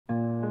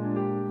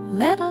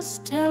Let us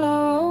tell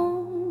our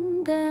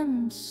own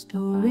damn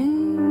story.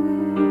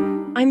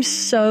 I'm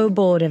so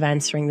bored of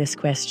answering this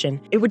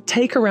question. It would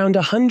take around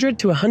 100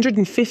 to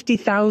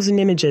 150,000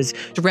 images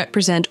to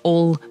represent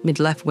all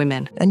midlife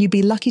women. And you'd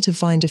be lucky to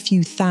find a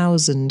few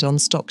thousand on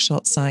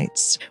stock-shot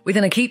sites. We're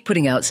going to keep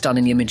putting out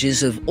stunning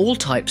images of all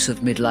types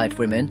of midlife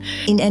women.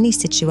 In any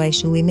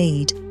situation we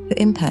meet, for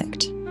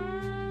impact.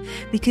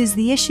 Because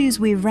the issues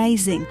we're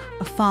raising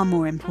are far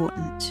more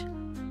important.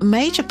 A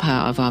major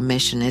part of our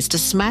mission is to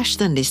smash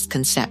the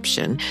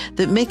misconception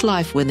that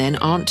midlife women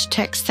aren't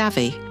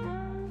tech-savvy.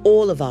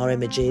 All of our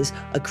images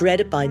are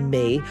created by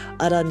me,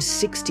 and I'm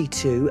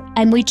 62.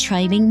 And we're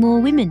training more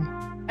women.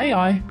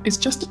 AI is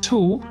just a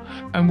tool,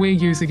 and we're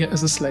using it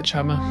as a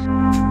sledgehammer.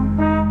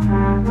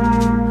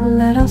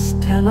 Let us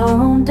tell our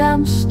own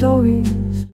damn story.